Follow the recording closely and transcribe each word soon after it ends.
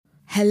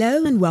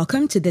Hello and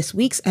welcome to this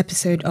week's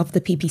episode of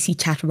the PPC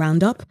Chat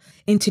Roundup.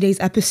 In today's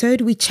episode,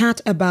 we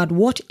chat about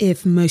what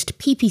if most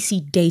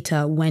PPC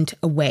data went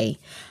away.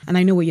 And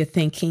I know what you're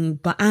thinking,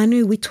 but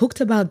Anu, we talked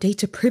about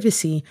data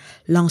privacy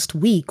last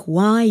week.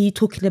 Why are you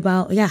talking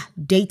about,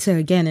 data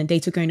again and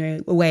data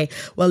going away?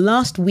 Well,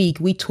 last week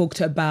we talked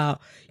about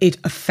it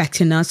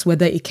affecting us,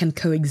 whether it can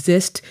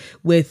coexist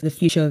with the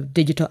future of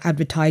digital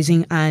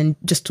advertising, and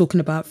just talking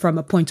about from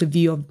a point of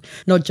view of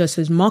not just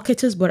as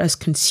marketers, but as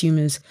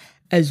consumers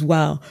as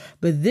well.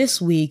 But this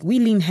week we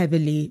lean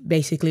heavily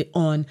basically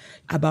on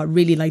about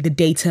really like the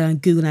data,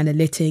 Google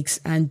Analytics,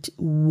 and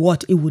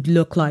what it would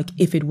look like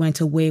if it went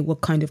away.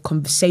 What kind of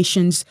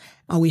conversations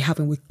are we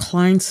having with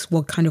clients?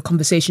 What kind of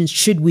conversations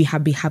should we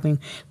be having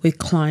with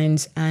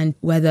clients? And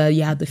whether,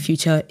 the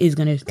future is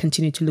going to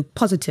continue to look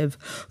positive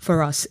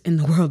for us in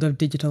the world of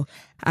digital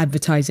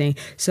advertising.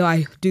 So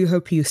I do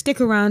hope you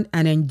stick around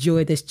and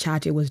enjoy this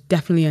chat. It was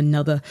definitely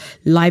another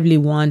lively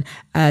one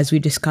as we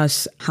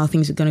discuss how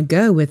things are going to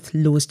go with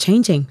laws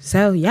changing.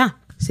 So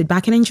sit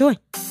back and enjoy.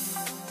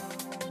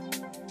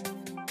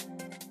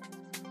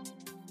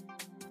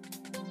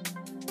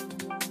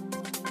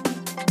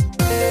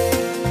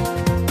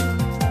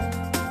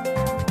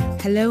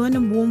 Hello and a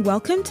warm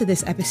welcome to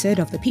this episode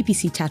of the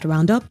PPC Chat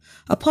Roundup,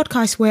 a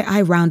podcast where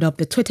I round up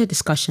the Twitter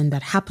discussion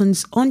that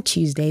happens on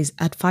Tuesdays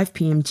at 5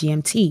 p.m.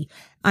 GMT.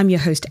 I'm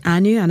your host,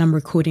 Anu, and I'm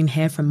recording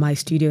here from my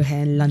studio here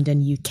in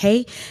London,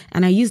 UK.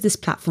 And I use this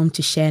platform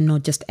to share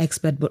not just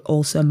expert, but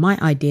also my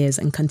ideas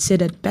and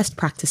considered best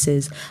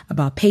practices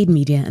about paid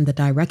media and the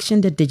direction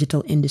the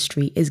digital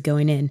industry is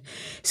going in.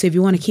 So if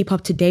you want to keep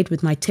up to date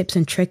with my tips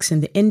and tricks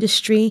in the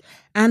industry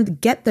and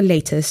get the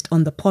latest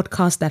on the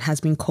podcast that has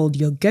been called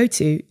your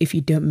go-to if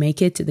you don't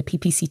make it to the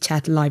PPC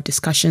Chat live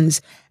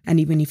discussions, and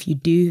even if you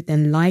do,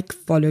 then like,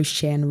 follow,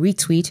 share, and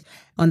retweet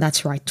on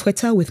That's Right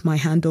Twitter with my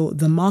handle,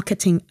 The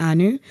Marketing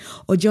Anu,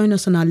 or join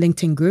us on our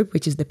LinkedIn group,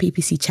 which is the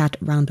PPC Chat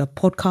Roundup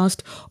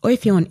Podcast. Or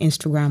if you're on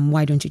Instagram,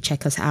 why don't you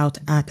check us out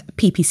at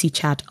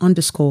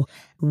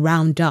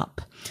PPCChat_Roundup.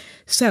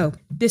 So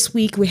this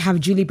week we have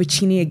Julie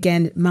Bacchini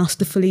again,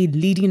 masterfully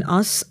leading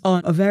us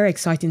on a very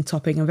exciting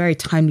topic, a very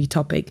timely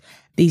topic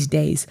these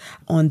days,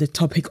 on the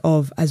topic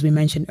of, as we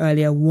mentioned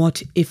earlier,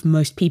 what if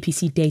most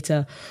PPC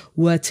data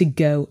were to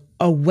go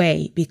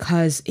away,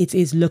 because it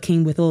is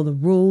looking, with all the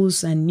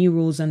rules and new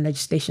rules and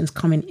legislations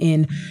coming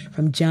in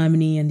from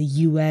Germany and the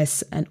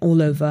US and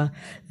all over,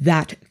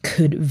 that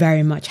could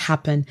very much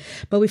happen.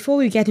 But before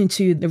we get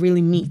into the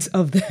really meat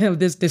of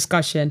this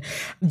discussion,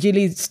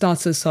 Julie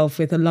starts us off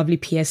with a lovely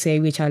PSA,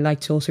 which I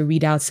like to also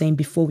read out, saying,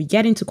 before we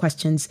get into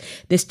questions,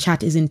 this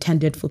chat is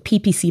intended for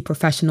PPC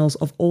professionals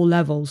of all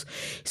levels.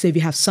 So if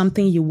you have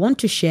something you want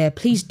to share,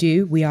 please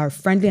do. We are a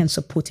friendly and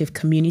supportive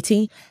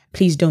community.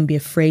 Please don't be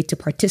afraid to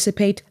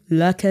participate.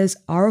 Lurkers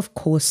are, of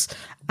course,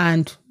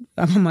 and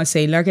I must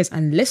say, lurkers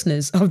and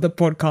listeners of the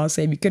podcast.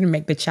 So if you couldn't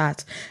make the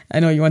chat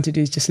and all you want to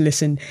do is just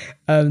listen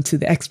to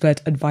the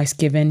expert advice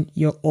given,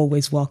 you're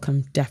always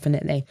welcome,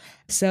 definitely.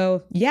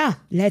 So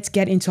let's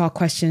get into our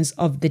questions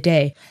of the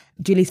day.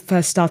 Julie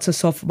first starts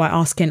us off by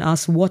asking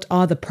us, what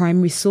are the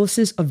primary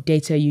sources of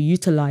data you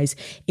utilize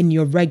in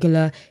your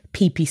regular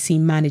PPC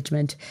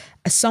management?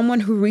 As someone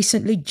who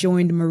recently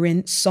joined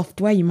Marin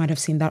Software, you might have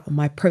seen that on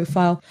my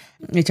profile,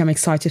 which I'm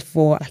excited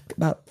for,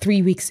 about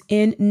 3 weeks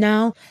in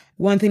now.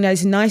 One thing that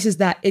is nice is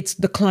that it's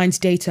the client's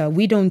data.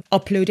 We don't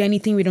upload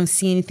anything. We don't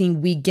see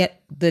anything. We get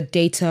the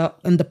data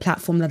on the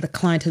platform that the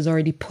client has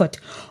already put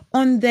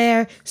on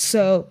there.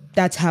 So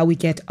that's how we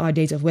get our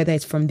data, whether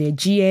it's from their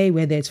GA,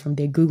 whether it's from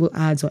their Google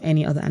Ads or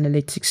any other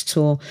analytics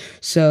tool.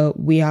 So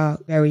we are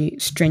very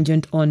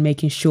stringent on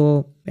making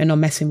sure we're not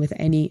messing with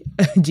any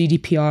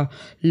GDPR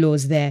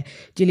laws there.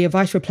 Julia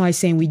Vice replies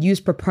saying, we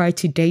use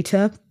proprietary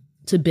data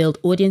to build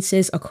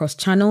audiences across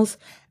channels.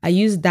 I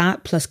use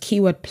that plus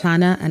Keyword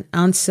Planner and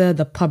Answer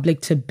the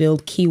Public to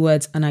build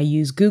keywords, and I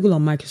use Google or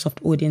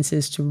Microsoft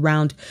Audiences to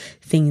round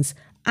things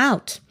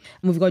out.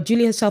 And we've got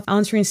Julie herself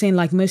answering, saying,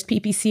 like most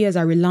PPCers,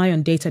 I rely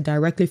on data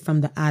directly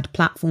from the ad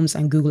platforms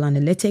and Google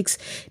Analytics,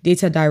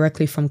 data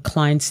directly from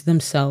clients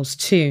themselves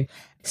too.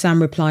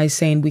 Sam replies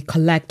saying, we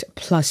collect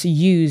plus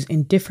use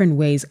in different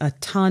ways a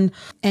ton.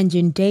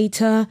 Engine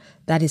data,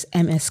 that is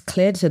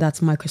MS-CLID, so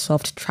that's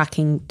Microsoft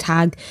Tracking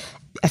Tag.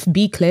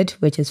 FB-CLID,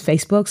 which is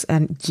Facebook's,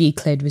 and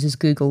G-CLID, which is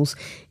Google's.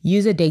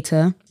 User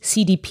data,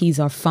 CDPs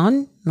are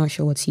fun, not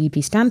sure what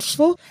CDP stands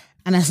for,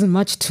 and as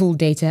much tool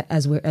data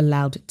as we're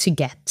allowed to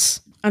get.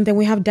 And then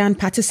we have Dan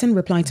Patterson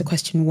replying to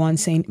question 1,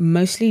 saying,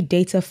 mostly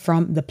data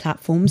from the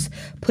platforms,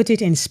 put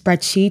it in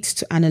spreadsheets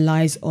to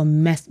analyze or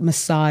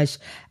massage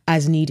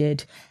as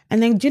needed.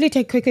 And then Julie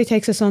quickly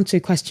takes us on to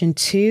question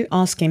 2,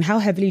 asking how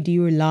heavily do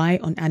you rely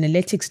on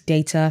analytics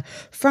data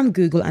from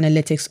Google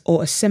Analytics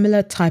or a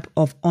similar type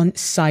of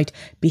on-site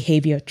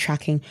behavior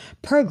tracking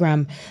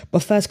program?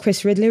 But first,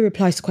 Chris Ridley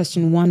replies to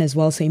question 1 as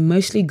well, saying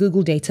mostly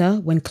Google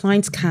data. When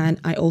clients can,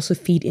 I also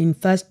feed in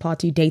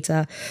first-party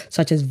data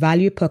such as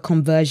value per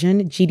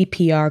conversion,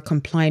 GDPR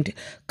compliant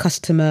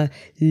customer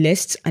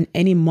lists, and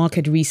any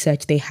market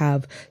research they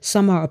have.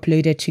 Some are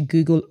uploaded to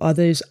Google,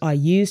 others are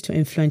used to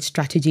influence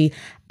strategy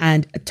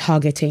and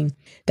targeting.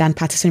 Dan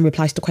Patterson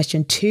replies to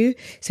question 2,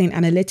 saying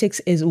analytics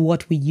is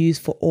what we use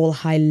for all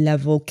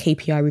high-level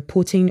KPI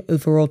reporting,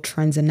 overall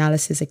trends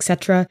analysis,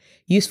 etc.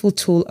 Useful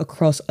tool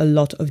across a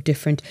lot of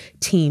different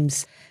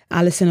teams.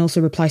 Alison also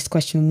replies to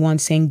question 1,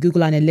 saying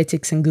Google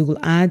Analytics and Google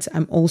Ads.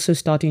 I'm also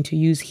starting to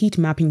use heat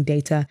mapping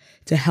data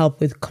to help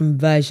with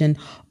conversion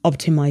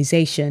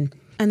optimization.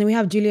 And then we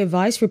have Julia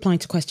Weiss replying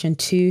to question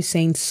 2,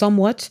 saying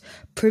somewhat.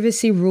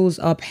 Privacy rules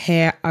up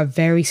here are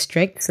very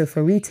strict. So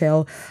for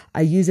retail,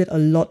 I use it a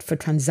lot for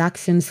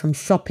transactions, from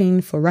shopping.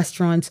 For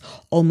restaurants,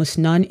 almost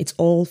none. It's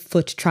all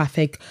foot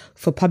traffic.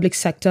 For public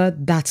sector,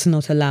 that's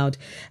not allowed.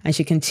 And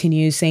she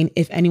continues saying,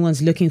 if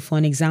anyone's looking for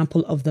an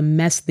example of the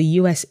mess the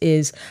US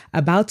is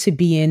about to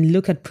be in,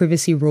 look at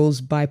privacy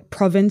rules by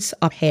province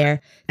up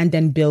here and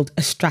then build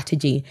a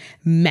strategy.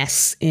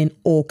 Mess in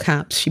all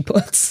caps, she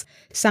puts.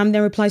 Sam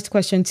then replies to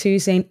question 2,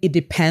 saying it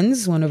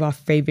depends, one of our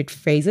favorite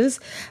phrases,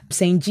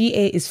 saying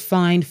GA is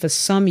fine for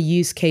some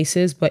use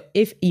cases, but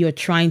if you're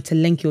trying to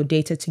link your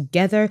data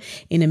together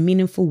in a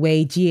meaningful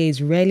way, GA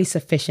is rarely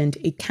sufficient.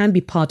 It can be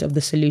part of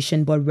the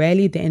solution, but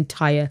rarely the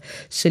entire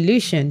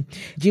solution.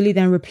 Julie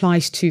then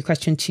replies to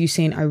question 2,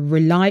 saying I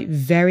rely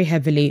very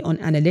heavily on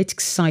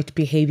analytics site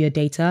behavior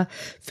data.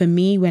 For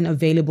me, when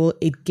available,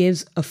 it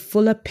gives a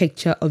fuller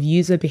picture of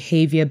user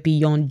behavior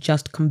beyond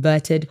just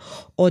converted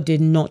or did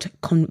not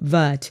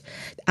convert.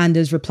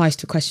 Anders replies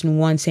to question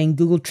 1, saying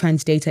Google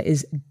Trends data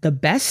is the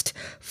best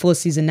for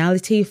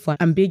seasonality, for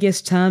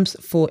ambiguous terms,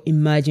 for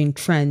emerging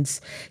trends.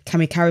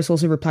 Cami Karras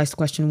also replies to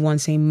question 1,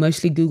 saying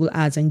mostly Google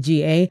Ads and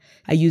GA.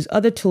 I use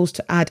other tools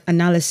to add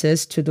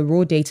analysis to the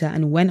raw data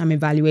and when I'm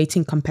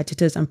evaluating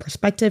competitors and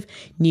prospective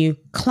new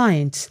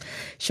clients.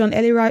 Sean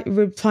Elliott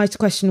replies to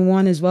question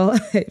 1 as well.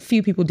 A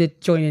few people did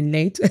join in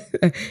late,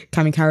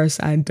 Cami Karras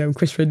and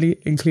Chris Ridley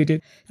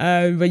included.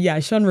 But yeah,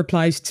 Sean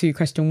replies to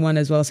question 1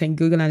 as well, saying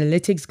Google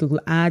Analytics, Google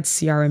Ads,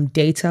 CRM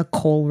data,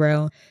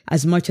 CallRail,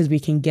 as much as we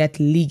can get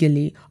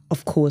legally,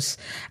 of course.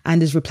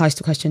 Anders replies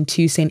to question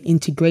 2, saying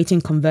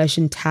integrating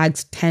conversion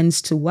tags tends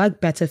to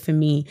work better for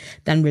me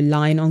than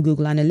relying on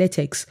Google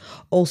Analytics.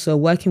 Also,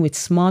 working with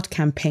smart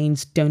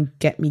campaigns, don't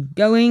get me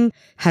going,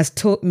 has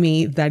taught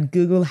me that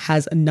Google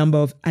has a number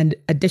of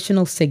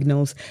additional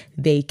signals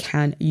they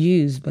can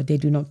use, but they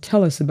do not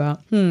tell us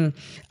about.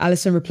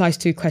 Alison replies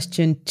to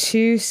question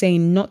 2,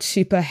 saying not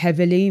super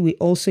heavily. We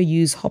also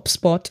use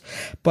HubSpot,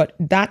 but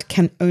that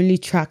can only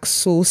track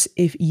source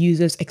if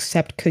users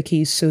accept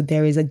cookies, so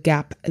there is a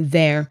gap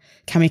there.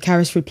 Cami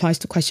Karras replies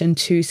to question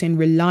 2, saying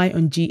rely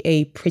on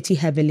GA pretty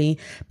heavily,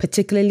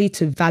 particularly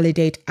to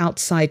validate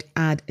outside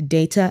ad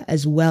data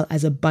as well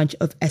as a bunch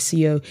of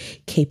SEO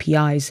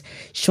KPIs.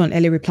 Sean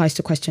Elliott replies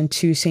to question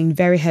 2, saying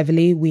very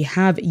heavily. We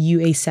have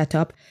UA set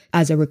up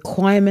as a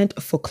requirement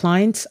for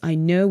clients. I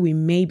know we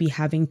may be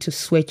having to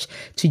switch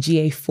to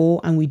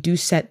GA4 and we do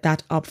set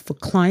that up for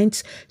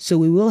clients. So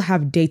we will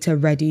have data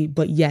ready,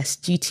 but yes,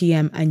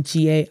 GTM and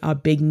GA are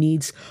big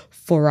needs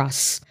for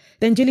us.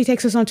 Then Julie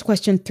takes us on to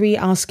question 3,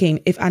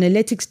 asking if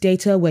analytics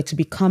data were to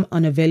become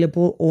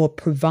unavailable or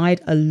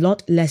provide a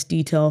lot less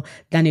detail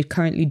than it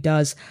currently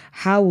does,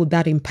 how would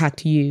that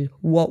impact you?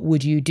 What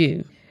would you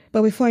do?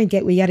 But before we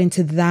get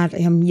into that,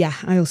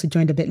 I also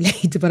joined a bit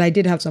late, but I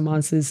did have some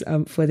answers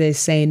for this,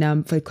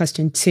 saying for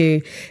question 2,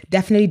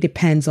 definitely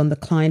depends on the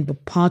client,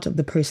 but part of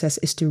the process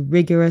is through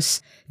rigorous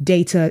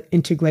data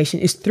integration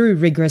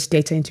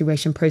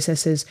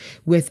processes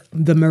with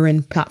the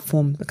Marin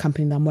platform, the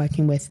company that I'm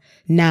working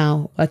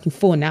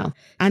for now.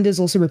 Anders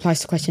also replies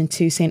to question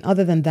 2, saying,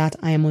 other than that,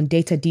 I am on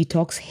data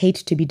detox, hate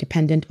to be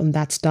dependent on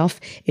that stuff.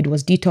 It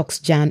was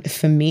detox Jan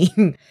for me.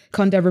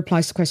 Condev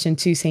replies to question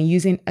 2, saying,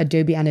 using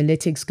Adobe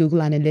Analytics, Google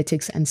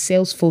Analytics and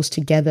Salesforce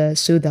together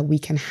so that we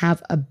can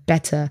have a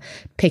better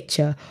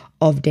picture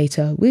of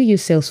data. We'll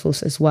use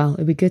Salesforce as well.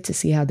 It'd be good to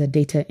see how the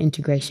data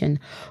integration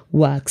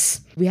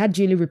works. We had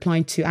Julie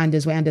replying to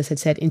Anders, where Anders had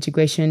said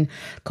integration,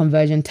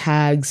 conversion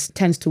tags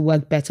tends to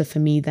work better for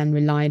me than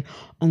relying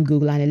on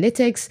Google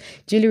Analytics.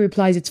 Julie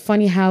replies, it's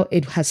funny how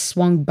it has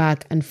swung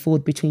back and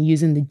forth between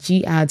using the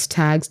GAds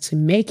tags to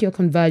make your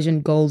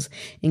conversion goals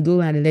in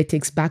Google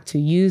Analytics back to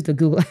use the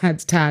Google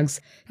Ads tags.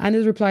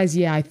 Anders replies,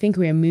 yeah, I think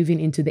we are moving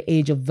into the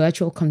age of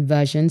virtual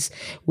conversions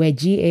where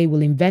GA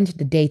will invent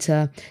the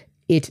data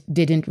it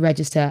didn't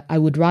register. I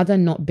would rather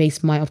not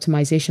base my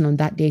optimization on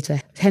that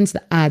data, hence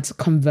the ads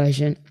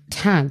conversion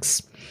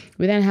tags.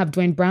 We then have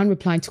Dwayne Brown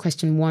replying to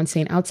question 1,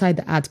 saying outside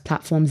the ads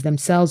platforms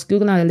themselves,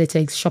 Google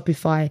Analytics,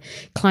 Shopify,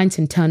 clients'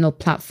 internal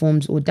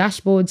platforms or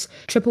dashboards,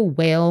 Triple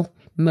Whale,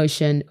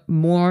 Motion,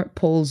 more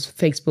polls,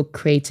 Facebook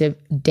creative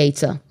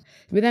data.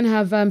 We then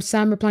have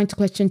Sam replying to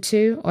question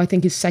 2, or I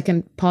think his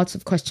second part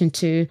of question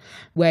 2,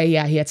 where,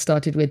 he had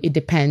started with, it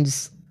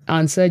depends.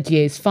 Answer,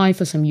 GA is fine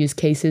for some use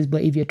cases,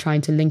 but if you're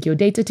trying to link your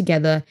data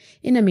together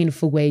in a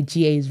meaningful way,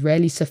 GA is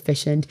rarely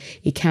sufficient.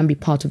 It can be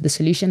part of the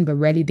solution, but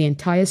rarely the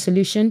entire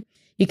solution.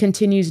 He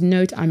continues,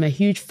 note, I'm a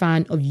huge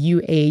fan of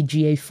UA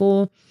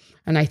GA4,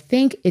 and I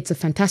think it's a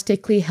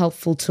fantastically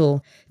helpful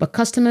tool, but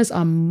customers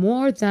are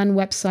more than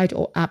website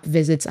or app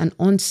visits and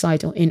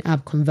on-site or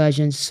in-app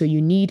conversions, so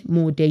you need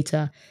more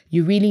data.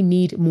 You really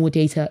need more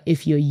data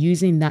if you're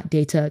using that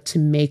data to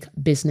make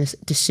business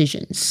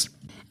decisions.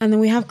 And then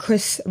we have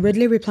Chris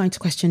Ridley replying to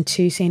question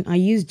 2 saying, I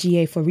use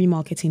GA for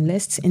remarketing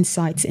lists,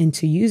 insights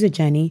into user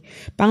journey,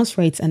 bounce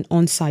rates and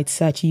on-site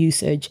search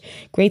usage.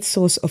 Great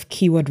source of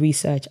keyword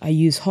research. I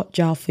use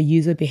Hotjar for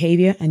user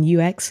behavior and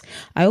UX.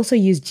 I also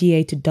use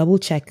GA to double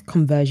check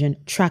conversion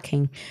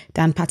tracking.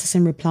 Dan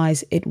Patterson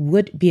replies, it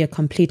would be a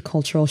complete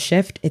cultural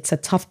shift. It's a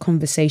tough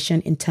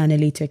conversation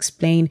internally to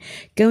explain,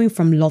 going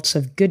from lots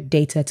of good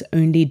data to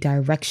only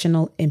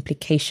directional,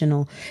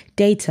 implicational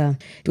data.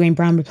 Dwayne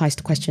Brown replies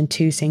to question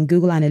 2 saying,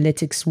 Google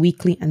Analytics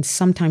weekly and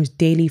sometimes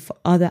daily for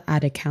other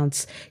ad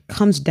accounts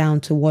comes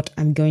down to what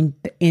I'm going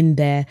in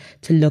there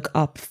to look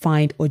up,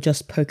 find, or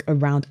just poke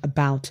around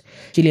about.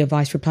 Julia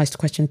Weiss replies to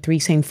question 3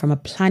 saying, from a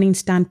planning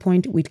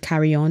standpoint, we'd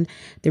carry on.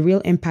 The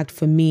real impact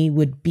for me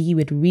would be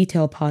with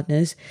retail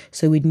partners,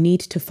 so we'd need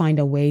to find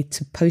a way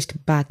to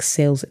post back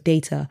sales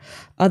data.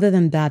 Other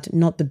than that,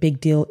 not the big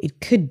deal.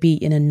 It could be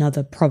in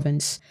another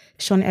province.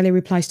 Sean Ellie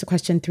replies to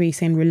question 3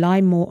 saying,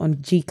 rely more on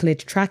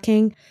Gclid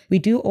tracking. We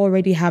do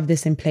already have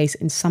this in place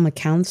in some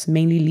accounts,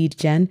 mainly lead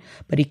gen,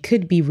 but it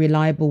could be a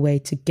reliable way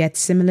to get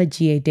similar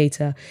GA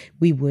data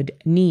we would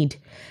need.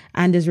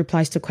 Anders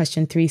replies to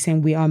question 3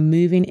 saying, we are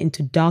moving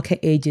into darker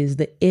ages.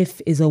 The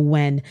if is a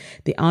when.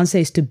 The answer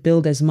is to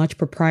build as much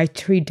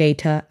proprietary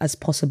data as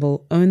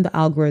possible, own the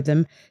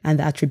algorithm and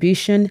the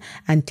attribution,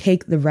 and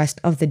take the rest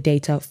of the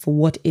data for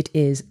what it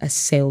is, a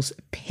sales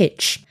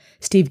pitch.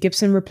 Steve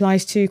Gibson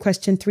replies to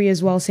question 3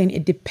 as well, saying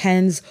it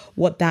depends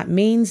what that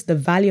means. The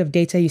value of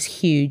data is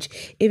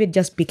huge. If it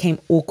just became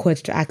awkward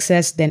to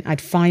access, then I'd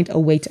find a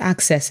way to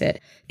access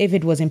it. If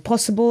it was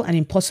impossible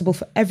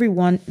for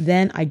everyone,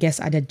 then I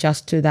guess I'd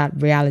adjust to that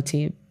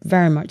reality.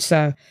 Very much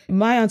so.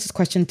 My answer to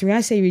question 3,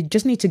 I say we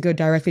just need to go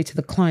directly to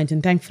the client.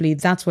 And thankfully,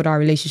 that's what our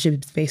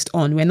relationship is based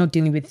on. We're not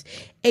dealing with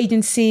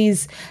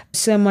agencies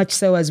so much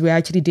so as we're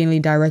actually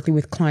dealing directly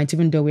with clients.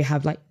 Even though we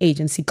have like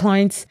agency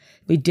clients,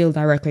 we deal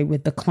directly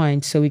with the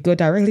client. So we go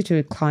directly to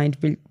the client.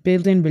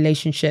 Building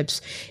relationships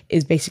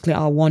is basically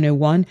our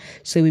 101.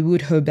 So we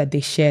would hope that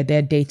they share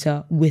their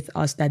data with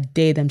us that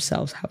they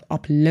themselves have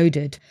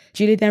uploaded.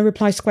 Julie then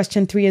replies to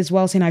question 3 as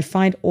well, saying, I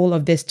find all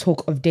of this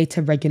talk of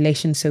data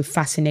regulation so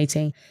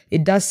fascinating.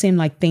 It does seem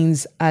like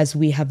things as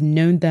we have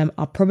known them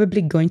are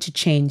probably going to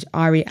change.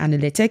 RE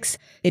Analytics.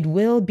 It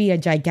will be a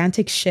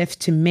gigantic shift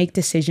to make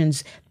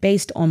decisions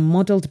based on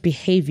modeled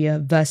behavior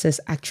versus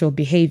actual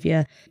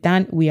behavior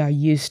than we are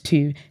used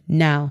to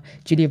now.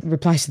 Julia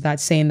replies to that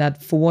saying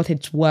that for what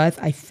it's worth,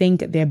 I think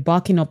they're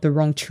barking up the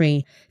wrong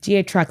tree.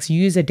 GA tracks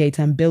user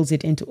data and builds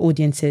it into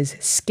audiences.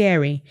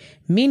 Scary.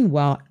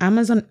 Meanwhile,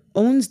 Amazon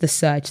owns the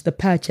search, the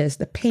purchase,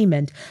 the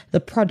payment,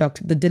 the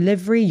product, the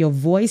delivery, your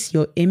voice,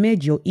 your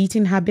image, your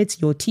eating habits,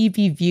 your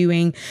TV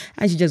viewing,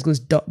 and she just goes ...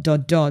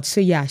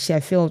 So yeah, I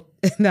feel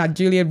that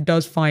Julia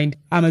does find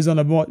Amazon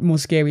a lot more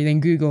scary than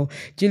Google.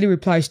 Julia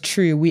replies,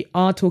 true, we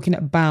are talking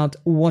about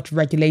what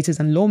regulators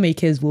and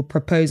lawmakers will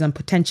propose and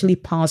potentially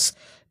pass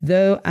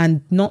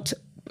and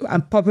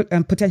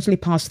potentially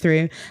pass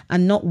through,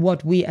 and not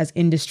what we as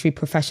industry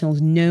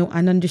professionals know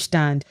and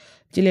understand.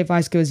 Julia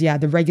Weiss goes, yeah,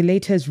 the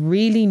regulators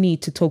really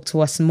need to talk to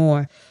us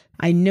more.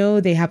 I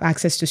know they have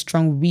access to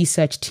strong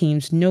research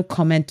teams. No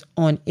comment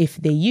on if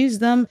they use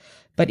them.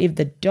 But if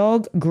the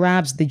dog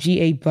grabs the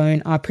GA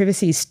bone, our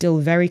privacy is still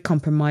very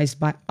compromised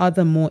by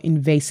other more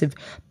invasive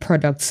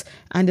products.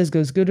 Anders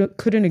goes,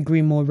 couldn't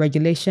agree more.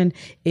 Regulation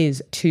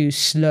is too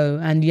slow.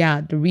 And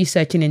yeah, the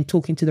researching and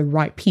talking to the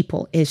right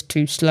people is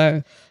too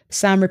slow.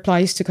 Sam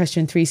replies to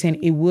question 3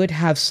 saying it would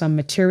have some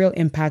material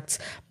impacts,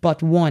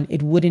 but 1,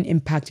 it wouldn't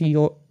impact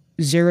your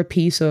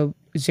 0P, so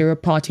zero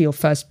party or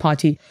first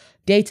party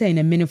data in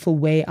a meaningful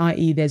way,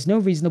 i.e. there's no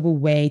reasonable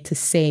way to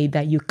say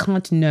that you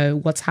can't know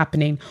what's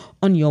happening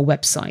on your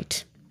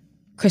website.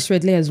 Chris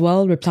Ridley as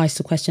well replies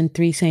to question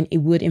 3 saying it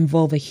would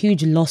involve a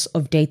huge loss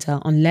of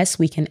data unless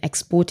we can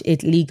export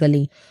it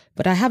legally.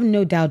 But I have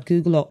no doubt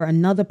Google or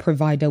another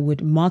provider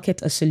would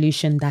market a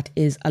solution that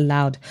is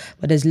allowed.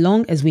 But as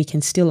long as we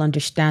can still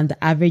understand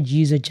the average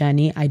user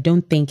journey, I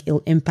don't think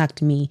it'll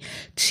impact me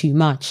too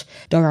much.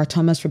 Dora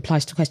Thomas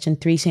replies to question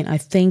 3 saying, I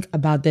think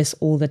about this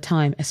all the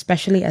time,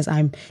 especially as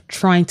I'm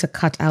trying to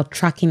cut out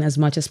tracking as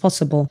much as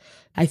possible.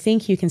 I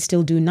think you can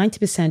still do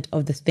 90%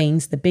 of the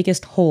things. The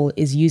biggest hole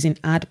is using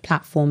ad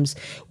platforms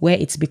where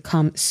it's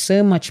become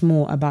so much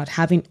more about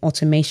having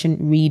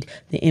automation read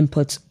the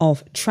inputs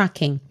of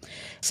tracking.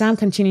 Sam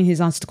continuing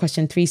his answer to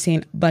question 3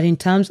 saying, but in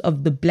terms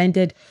of the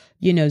blended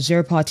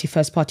zero party,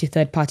 first party,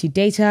 third party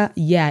data,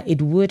 yeah,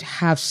 it would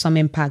have some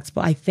impacts.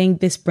 But I think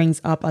this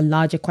brings up a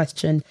larger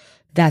question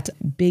that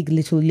big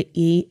little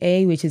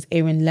EA, which is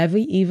Aaron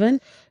Levy, even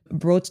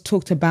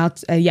talked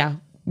about.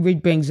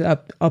 It brings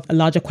up a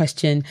larger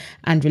question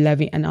Andrew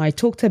Levy and I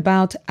talked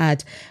about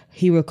at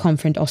Hero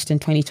Conference Austin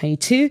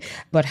 2022.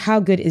 But how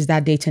good is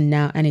that data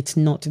now? And it's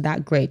not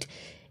that great.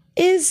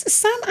 Is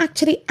Sam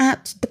actually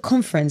at the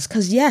conference?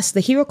 Because yes,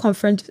 the Hero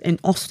Conference in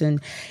Austin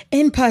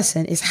in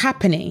person is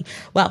happening.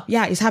 Well,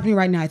 yeah, it's happening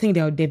right now. I think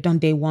they've done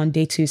day 1,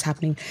 day 2 is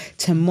happening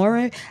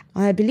tomorrow.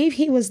 I believe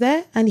he was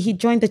there and he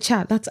joined the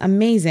chat. That's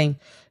amazing.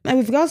 And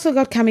we've also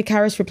got Cami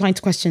Karras replying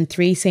to question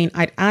 3 saying,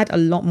 I'd add a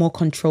lot more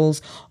controls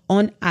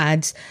on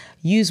ads,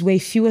 use way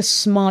fewer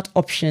smart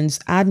options,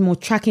 add more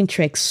tracking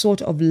tricks,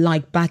 sort of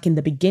like back in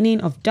the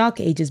beginning of dark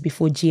ages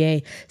before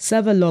GA.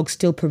 Server logs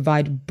still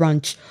provide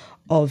bunch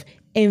of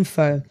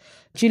info.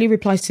 Julie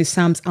replies to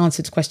Sam's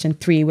answer to question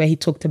 3, where he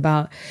talked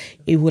about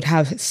it would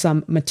have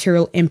some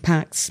material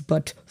impacts,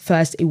 but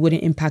first, it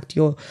wouldn't impact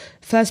your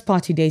first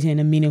party data in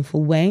a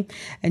meaningful way.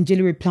 And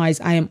Julie replies,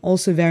 I am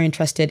also very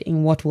interested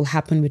in what will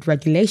happen with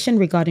regulation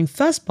regarding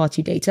first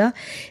party data.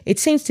 It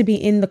seems to be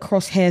in the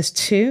crosshairs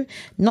too.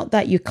 Not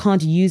that you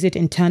can't use it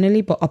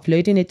internally, but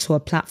uploading it to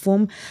a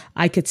platform,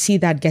 I could see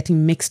that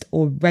getting mixed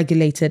or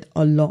regulated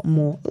a lot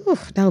more. Ooh,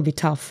 that would be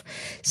tough.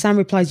 Sam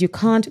replies, you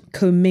can't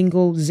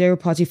commingle zero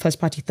party, first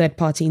party, third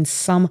party in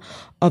some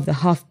of the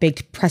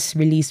half-baked press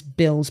release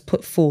bills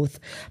put forth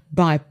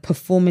by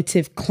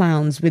performative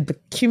clowns with the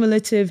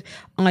cumulative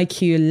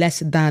IQ less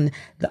than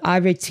the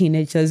average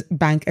teenager's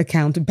bank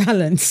account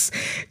balance.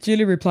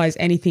 Julie replies,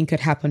 anything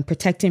could happen.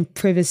 Protecting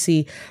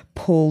privacy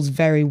polls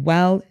very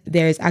well.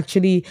 There is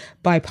actually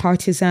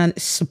bipartisan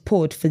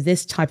support for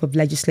this type of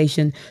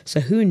legislation,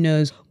 so who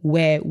knows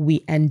where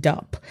we end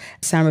up.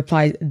 Sam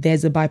replies,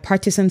 there's a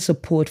bipartisan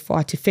support for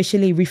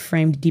artificially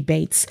reframed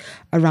debates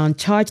around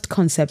charged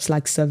concepts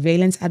like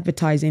surveillance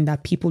advertising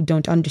that people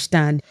don't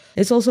understand.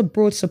 There's also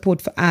broad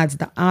support for ads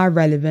that are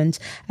relevant,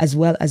 as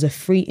well as a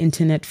free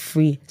internet,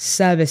 free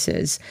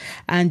services.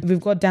 And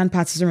we've got Dan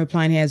Patterson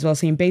replying here as well,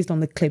 saying, based on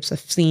the clips I've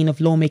seen of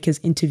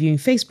lawmakers interviewing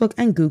Facebook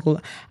and Google,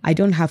 I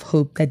don't have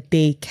hope that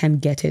they can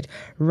get it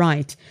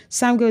right.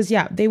 Sam goes,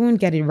 yeah, they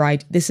won't get it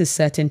right. This is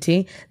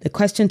certainty. The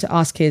question to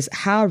ask is,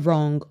 how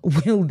wrong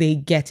will they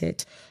get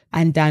it?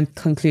 And Dan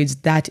concludes,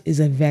 that is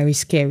a very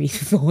scary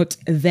thought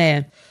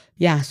there.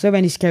 Yeah, so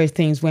many scary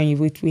things when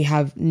we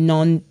have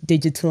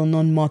non-digital,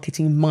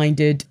 non-marketing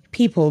minded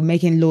people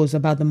making laws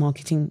about the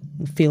marketing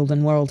field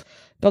and world.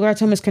 Dr.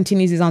 Thomas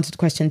continues his answer to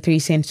question 3,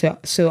 saying,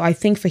 so I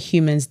think for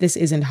humans, this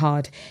isn't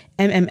hard.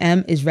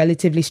 MMM is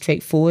relatively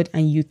straightforward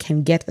and you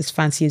can get as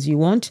fancy as you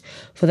want.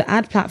 For the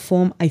ad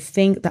platform, I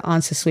think the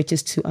answer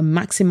switches to a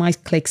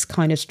maximize clicks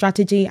kind of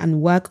strategy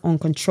and work on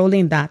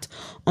controlling that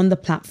on the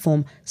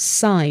platform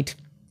side.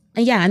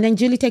 And then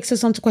Julie takes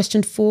us on to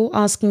question 4,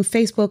 asking,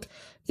 Facebook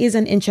is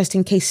an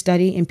interesting case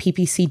study in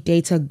PPC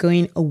data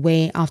going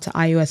away after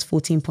iOS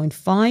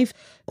 14.5.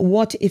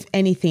 What, if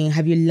anything,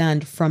 have you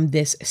learned from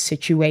this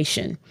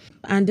situation?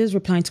 Anders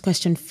replying to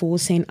question 4,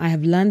 saying, I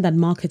have learned that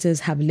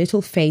marketers have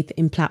little faith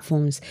in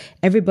platforms.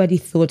 Everybody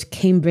thought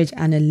Cambridge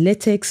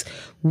Analytica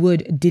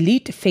would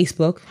delete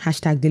Facebook,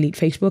 #delete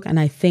Facebook, and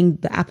I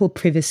think the Apple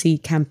privacy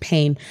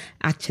campaign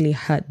actually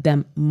hurt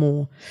them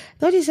more. I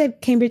thought he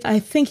said Cambridge, I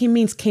think he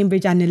means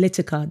Cambridge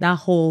Analytica. That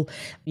whole,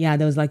 there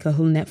was like a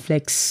whole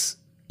Netflix,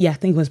 I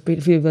think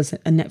it was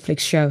a Netflix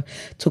show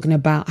talking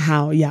about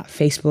how,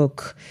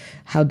 Facebook,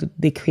 how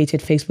they created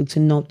Facebook to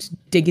not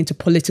dig into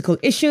political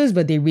issues,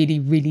 but they really,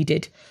 really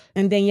did.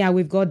 And then,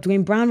 we've got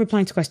Dwayne Brown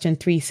replying to question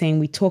 3, saying,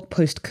 we talk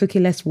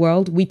post-cookieless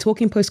world. We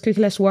talk in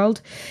post-cookieless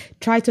world.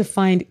 Try to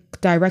find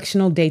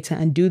directional data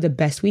and do the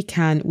best we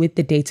can with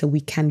the data we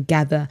can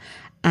gather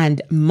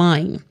and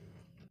mine.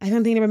 I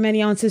don't think there were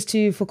many answers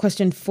for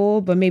question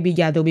 4, but maybe,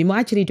 there'll be more.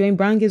 Actually, Dwayne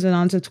Brown gives an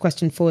answer to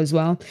question 4 as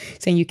well,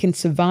 saying you can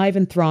survive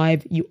and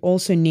thrive. You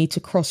also need to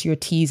cross your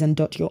T's and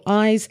dot your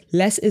I's.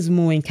 Less is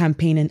more in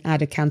campaign and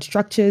ad account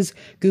structures.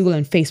 Google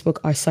and Facebook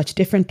are such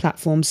different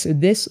platforms, so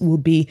this will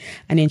be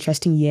an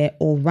interesting year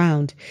all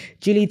round.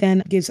 Julie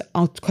then gives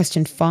out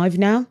question 5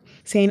 now,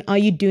 saying, are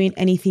you doing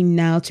anything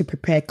now to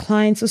prepare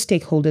clients or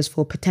stakeholders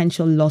for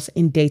potential loss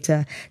in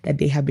data that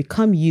they have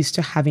become used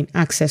to having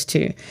access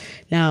to?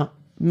 Now,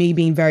 me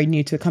being very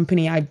new to the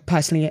company, I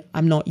personally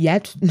am not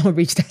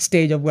reached that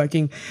stage of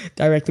working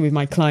directly with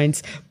my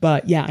clients.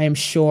 But I am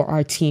sure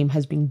our team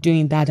has been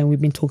doing that, and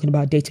we've been talking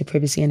about data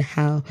privacy and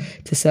how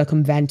to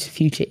circumvent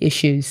future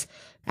issues.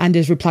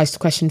 Anders replies to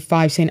question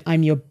 5, saying,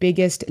 I'm your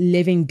biggest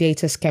living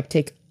data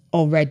skeptic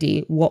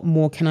already. What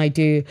more can I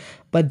do?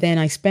 But then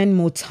I spend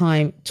more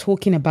time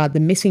talking about the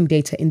missing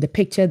data in the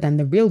picture than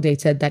the real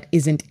data that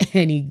isn't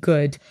any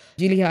good.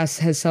 Julia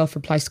herself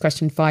replies to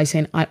question 5,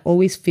 saying, I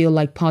always feel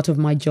like part of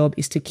my job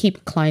is to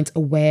keep clients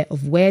aware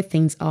of where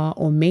things are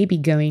or may be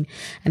going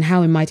and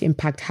how it might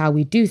impact how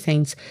we do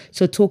things.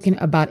 So talking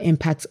about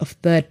impacts of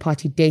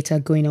third-party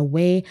data going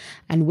away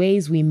and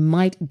ways we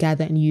might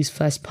gather and use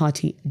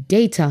first-party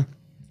data.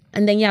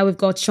 And then, we've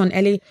got Sean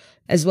Ellie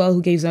as well,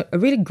 who gave a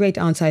really great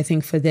answer, I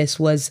think, for this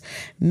was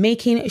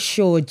making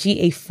sure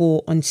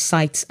GA4 on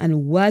sites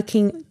and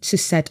working to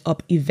set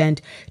up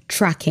event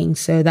tracking.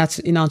 So that's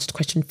in answer to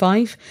question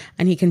 5.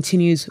 And he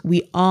continues,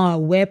 we are,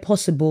 where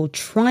possible,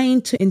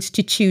 trying to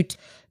institute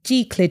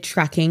Gclid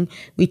tracking.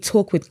 We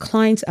talk with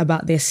clients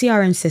about their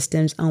CRM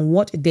systems and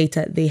what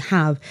data they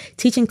have,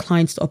 teaching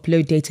clients to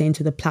upload data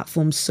into the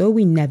platform so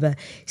we never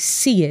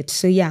see it.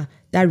 So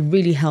that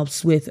really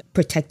helps with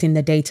protecting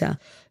the data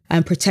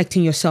and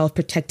protecting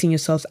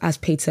yourselves as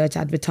paid search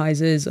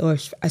advertisers or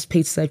as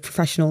paid search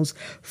professionals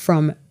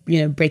from,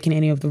 breaking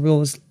any of the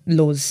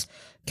laws.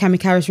 Cami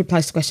Karras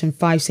replies to question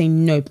 5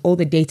 saying, nope, all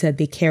the data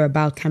they care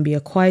about can be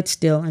acquired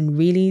still. And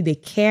really, they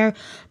care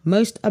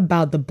most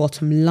about the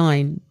bottom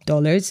line,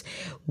 dollars.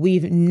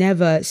 We've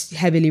never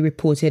heavily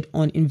reported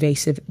on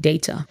invasive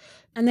data.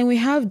 And then we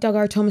have Doug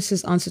R.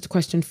 Thomas's answer to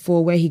question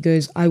 4, where he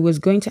goes, I was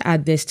going to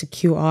add this to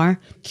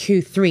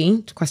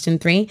Q3, to question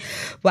 3.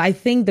 But I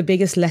think the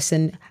biggest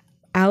lesson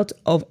out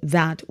of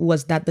that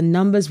was that the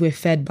numbers we're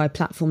fed by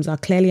platforms are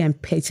clearly and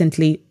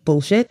patently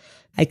bullshit.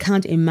 I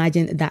can't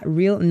imagine that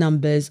real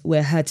numbers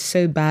were hurt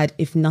so bad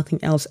if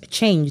nothing else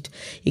changed.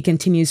 He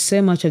continues,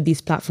 so much of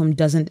these platforms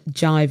doesn't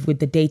jive with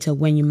the data.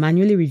 When you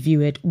manually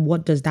review it,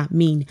 what does that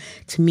mean?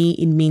 To me,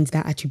 it means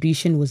that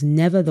attribution was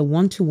never the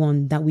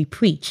one-to-one that we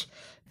preach.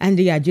 And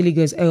Julie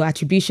goes,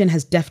 attribution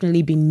has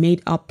definitely been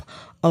made up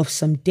of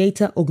some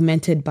data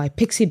augmented by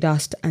pixie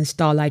dust and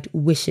starlight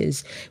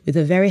wishes, with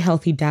a very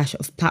healthy dash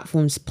of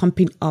platforms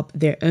pumping up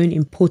their own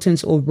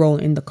importance or role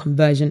in the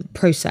conversion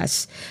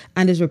process.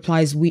 Anders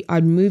replies, we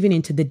are moving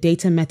into the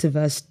data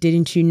metaverse,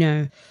 didn't you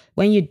know?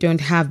 When you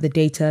don't have the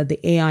data, the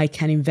AI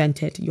can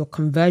invent it. Your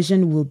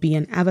conversion will be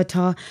an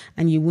avatar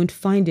and you won't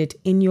find it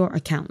in your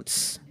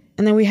accounts.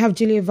 And then we have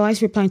Julia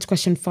Weiss replying to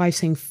question 5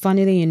 saying,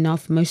 funnily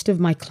enough, most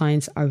of my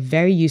clients are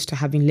very used to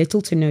having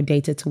little to no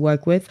data to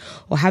work with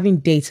or having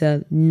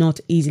data not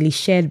easily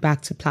shared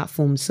back to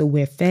platforms. So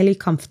we're fairly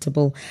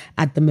comfortable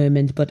at the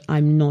moment, but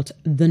I'm not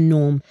the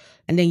norm.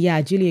 And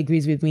then, Julie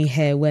agrees with me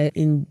here. We're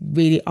in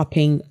really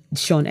upping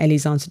Sean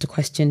Ellie's answer to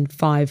question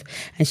 5.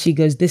 And she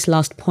goes, this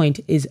last point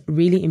is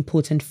really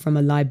important from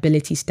a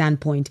liability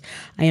standpoint.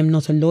 I am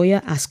not a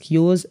lawyer, ask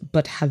yours,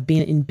 but have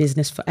been in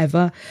business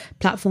forever.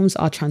 Platforms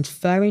are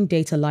transferring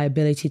data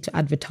liability to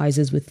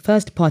advertisers with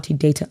first-party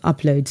data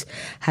uploads.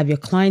 Have your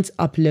clients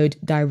upload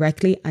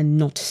directly and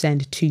not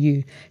send to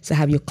you. So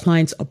have your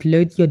clients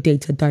upload your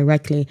data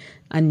directly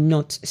and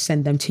not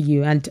send them to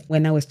you. And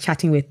when I was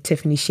chatting with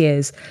Tiffany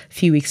Shears a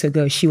few weeks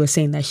ago, she was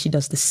saying that she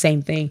does the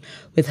same thing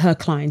with her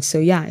clients. So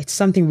it's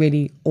something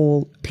really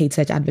all paid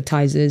search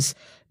advertisers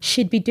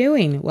should be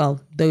doing.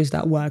 Well, those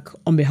that work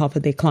on behalf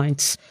of their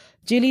clients.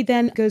 Julie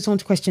then goes on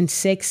to question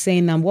 6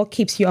 saying, what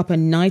keeps you up at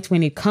night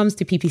when it comes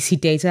to PPC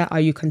data? Are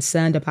you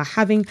concerned about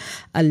having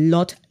a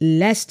lot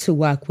less to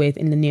work with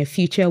in the near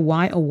future?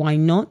 Why or why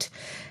not?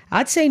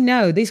 I'd say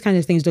no, these kinds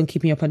of things don't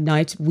keep me up at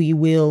night. We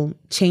will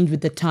change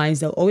with the times.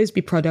 There'll always be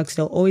products.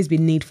 There'll always be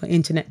need for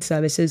internet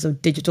services or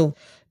digital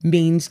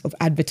means of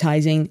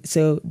advertising.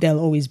 So there'll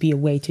always be a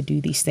way to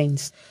do these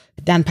things.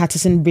 Dan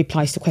Patterson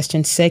replies to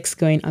question 6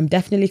 going, I'm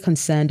definitely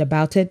concerned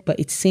about it, but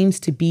it seems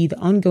to be the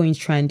ongoing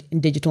trend in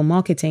digital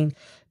marketing.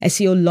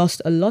 SEO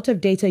lost a lot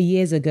of data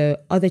years ago.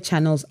 Other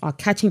channels are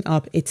catching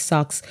up. It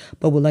sucks,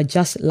 but we'll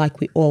adjust like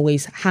we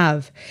always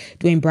have.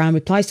 Dwayne Brown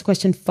replies to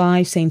question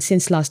 5 saying,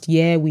 since last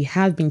year, we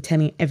have been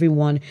telling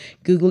everyone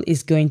Google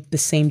is going the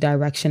same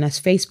direction as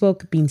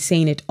Facebook. Been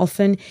saying it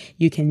often.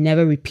 You can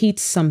never repeat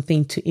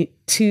something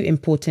too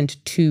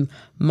important too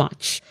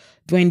much.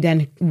 Dwayne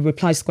then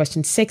replies to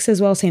question 6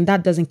 as well, saying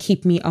that doesn't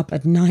keep me up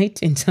at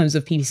night in terms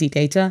of PPC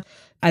data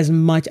as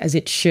much as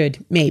it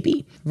should,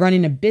 maybe.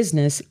 Running a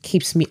business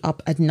keeps me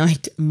up at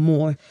night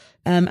more.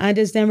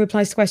 Anders then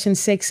replies to question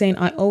 6 saying,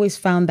 I always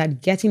found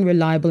that getting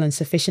reliable and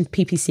sufficient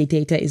PPC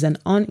data is an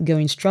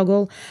ongoing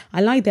struggle.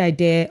 I like the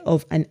idea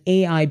of an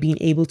AI being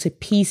able to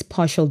piece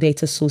partial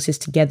data sources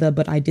together,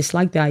 but I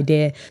dislike the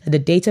idea that the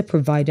data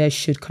provider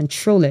should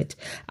control it.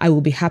 I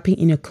will be happy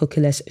in a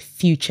cookieless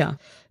future.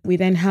 We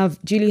then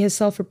have Julie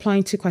herself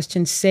replying to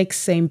question 6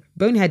 saying,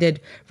 boneheaded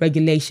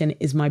regulation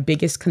is my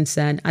biggest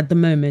concern at the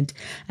moment,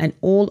 and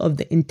all of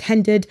the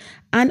intended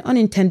and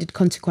unintended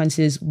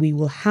consequences we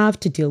will have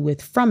to deal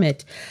with from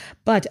it.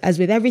 But as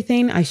with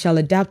everything, I shall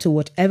adapt to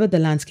whatever the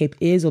landscape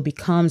is or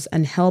becomes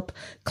and help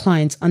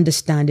clients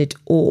understand it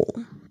all.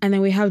 And then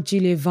we have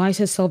Julia Weiss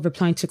herself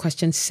replying to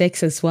question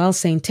 6 as well,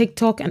 saying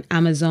TikTok and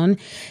Amazon,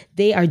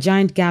 they are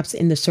giant gaps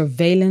in the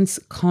surveillance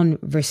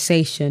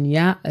conversation.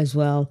 As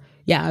well.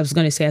 I was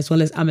going to say as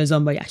well as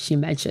Amazon, but she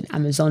mentioned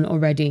Amazon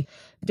already.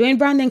 Dwayne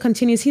Brown then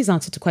continues his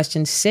answer to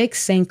question 6,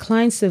 saying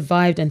clients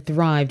survived and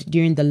thrived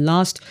during the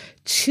last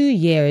 2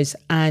 years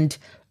and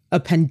a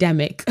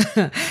pandemic.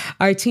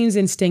 Our team's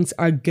instincts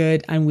are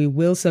good and we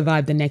will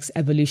survive the next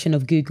evolution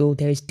of Google.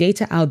 There is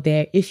data out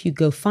there if you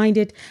go find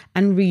it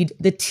and read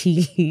the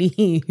tea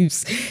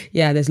leaves.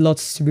 Yeah, there's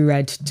lots to be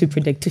read to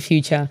predict the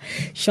future.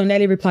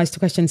 Shonelli replies to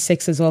question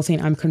 6 as well,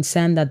 saying, I'm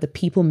concerned that the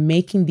people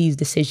making these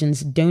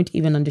decisions don't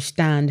even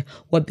understand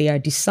what they are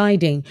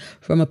deciding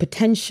from a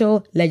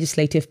potential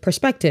legislative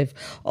perspective.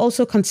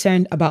 Also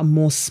concerned about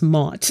more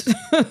smart.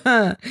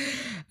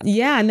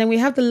 Yeah, and then we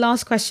have the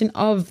last question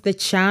of the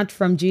chat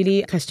from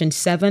Julie, question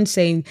 7,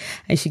 saying,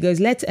 and she goes,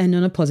 let's end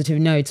on a positive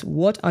note.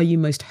 What are you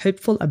most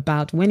hopeful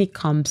about when it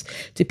comes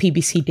to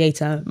PPC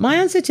data? My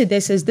answer to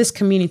this is this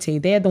community.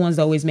 They're the ones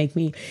that always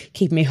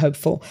keep me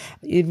hopeful.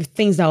 If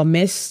things that I'll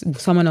miss,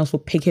 someone else will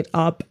pick it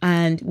up,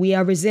 and we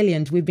are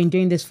resilient. We've been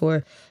doing this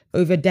for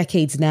over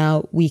decades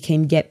now. We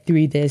can get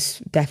through this,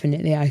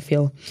 definitely, I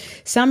feel.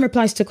 Sam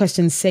replies to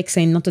question 6,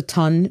 saying, not a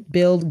ton,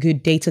 build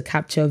good data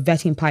capture,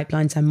 vetting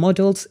pipelines and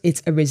models.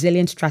 It's a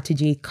resilient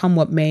strategy. Come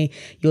what may,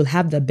 you'll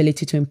have the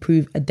ability to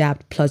improve,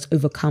 adapt, plus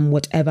overcome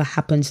whatever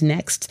happens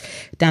next.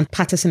 Dan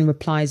Patterson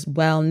replies,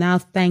 well, now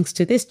thanks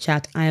to this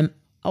chat, I am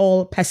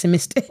all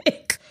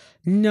pessimistic.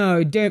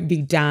 No, don't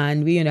be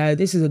Dan.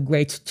 This is a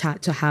great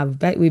chat to have.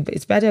 But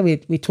it's better we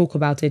talk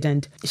about it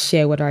and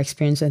share what our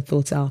experience and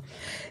thoughts are.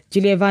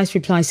 Julia Weiss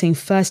replies saying,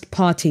 first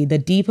party, the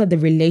deeper the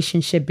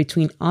relationship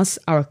between us,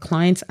 our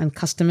clients and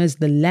customers,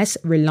 the less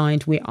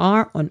reliant we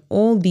are on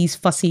all these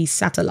fussy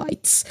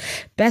satellites.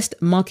 Best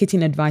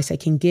marketing advice I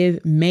can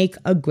give, make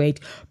a great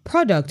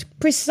product.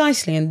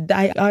 Precisely. And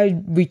I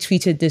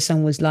retweeted this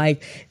and was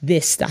like,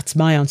 that's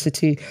my answer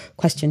to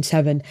question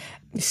 7.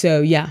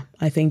 So yeah,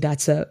 I think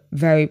that's a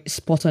very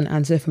spot on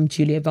answer from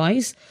Julia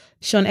Weiss.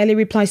 Sean Ellie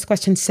replies to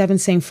question 7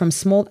 saying, from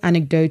small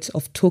anecdotes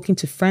of talking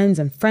to friends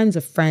and friends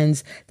of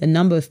friends, the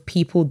number of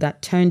people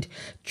that turned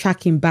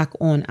tracking back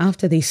on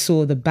after they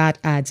saw the bad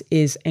ads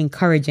is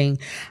encouraging.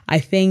 I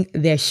think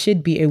there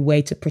should be a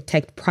way to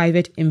protect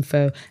private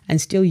info and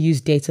still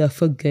use data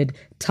for good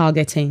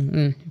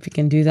targeting. If you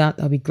can do that,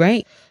 that'll be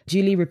great.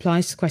 Julie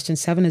replies to question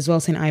 7 as well,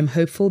 saying, I am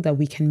hopeful that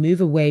we can move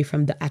away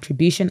from the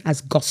attribution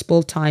as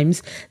gospel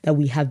times that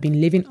we have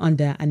been living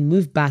under and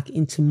move back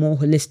into more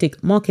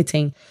holistic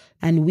marketing.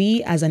 And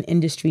we as an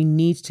industry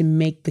need to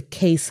make the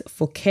case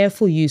for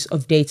careful use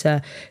of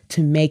data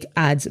to make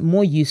ads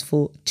more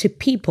useful to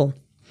people.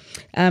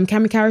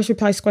 Cami Karras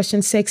replies to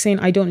question 6 saying,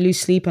 I don't lose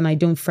sleep and I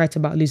don't fret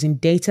about losing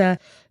data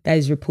that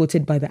is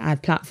reported by the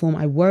ad platform.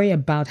 I worry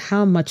about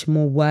how much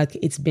more work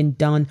it's been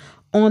done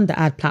on the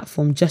ad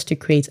platform just to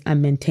create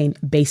and maintain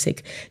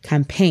basic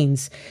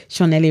campaigns.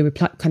 Sean Ellie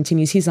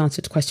continues his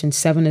answer to question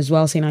 7 as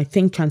well, saying, I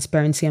think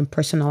transparency and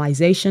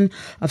personalization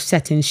of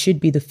settings should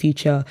be the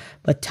future,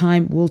 but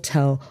time will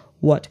tell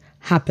what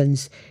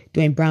happens.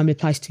 Dwayne Brown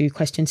replies to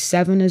question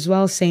 7 as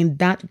well, saying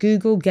that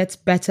Google gets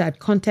better at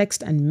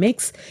context and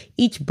makes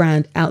each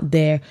brand out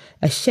there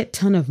a shit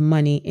ton of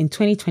money in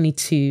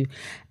 2022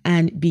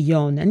 and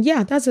beyond. And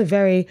yeah, that's a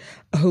very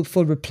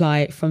hopeful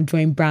reply from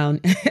Dwayne Brown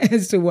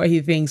as to what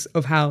he thinks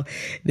of how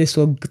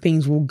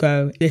things will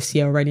go this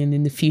year already and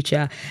in the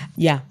future.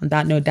 Yeah, on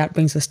that note, that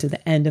brings us to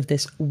the end of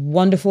this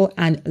wonderful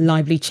and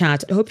lively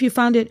chat. I hope you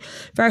found it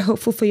very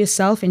hopeful for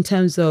yourself in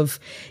terms of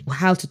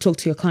how to talk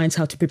to your clients,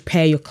 how to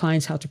prepare your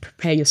clients, how to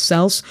prepare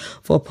yourselves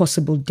for a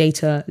possible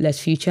data-less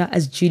future.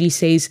 As Julie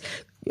says,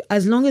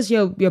 as long as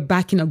you're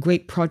backing a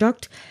great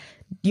product,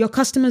 your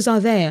customers are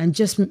there, and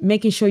just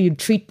making sure you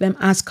treat them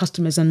as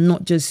customers and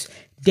not just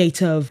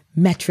data of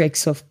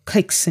metrics of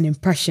clicks and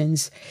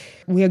impressions.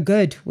 We're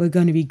good. We're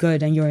going to be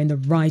good, and you're in the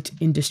right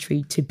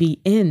industry to be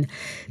in.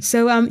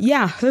 So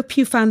hope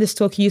you found this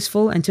talk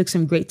useful and took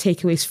some great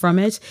takeaways from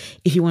it.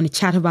 If you want to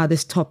chat about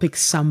this topic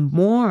some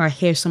more or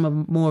hear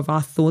more of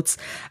our thoughts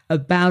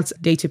about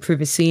data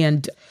privacy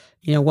and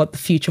what the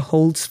future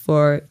holds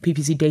for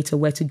PPC data,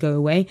 where to go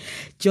away,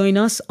 join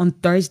us on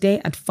Thursday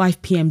at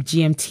 5 p.m.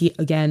 GMT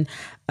again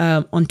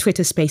on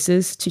Twitter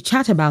Spaces to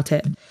chat about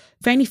it.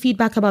 For any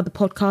feedback about the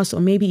podcast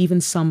or maybe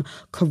even some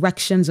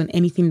corrections on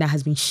anything that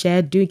has been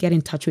shared, do get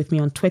in touch with me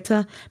on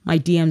Twitter. My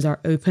DMs are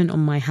open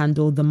on my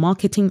handle, The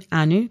Marketing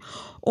Anu,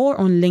 or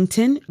on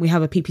LinkedIn. We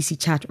have a PPC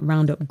Chat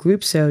Roundup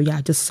group. So yeah,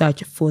 just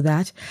search for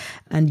that.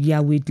 And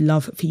yeah, we'd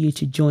love for you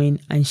to join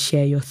and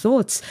share your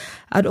thoughts.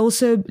 I'd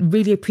also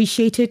really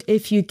appreciate it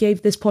if you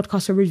gave this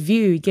podcast a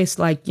review. It gets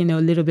a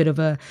little bit of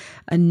a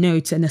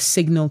note and a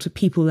signal to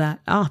people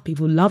that,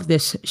 people love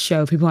this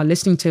show. People are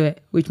listening to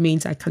it, which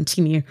means I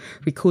continue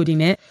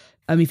recording it.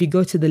 If you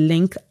go to the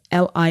link,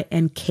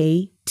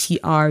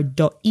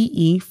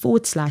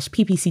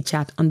 linktr.ee/PPC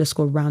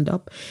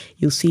chat_roundup,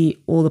 you'll see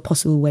all the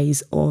possible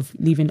ways of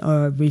leaving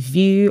a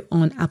review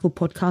on Apple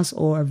Podcasts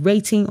or a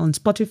rating on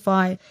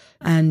Spotify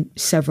and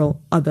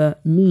several other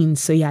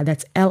means. So yeah,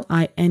 that's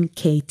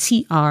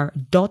linktr.ee/PPC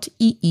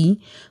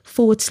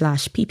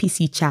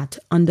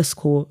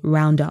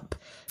chat_roundup.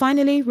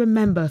 Finally,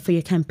 remember, for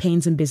your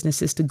campaigns and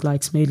businesses to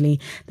glide smoothly,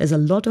 there's a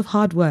lot of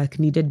hard work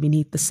needed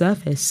beneath the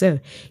surface. So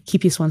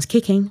keep your swans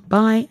kicking.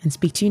 Bye, and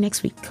speak to you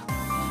next week.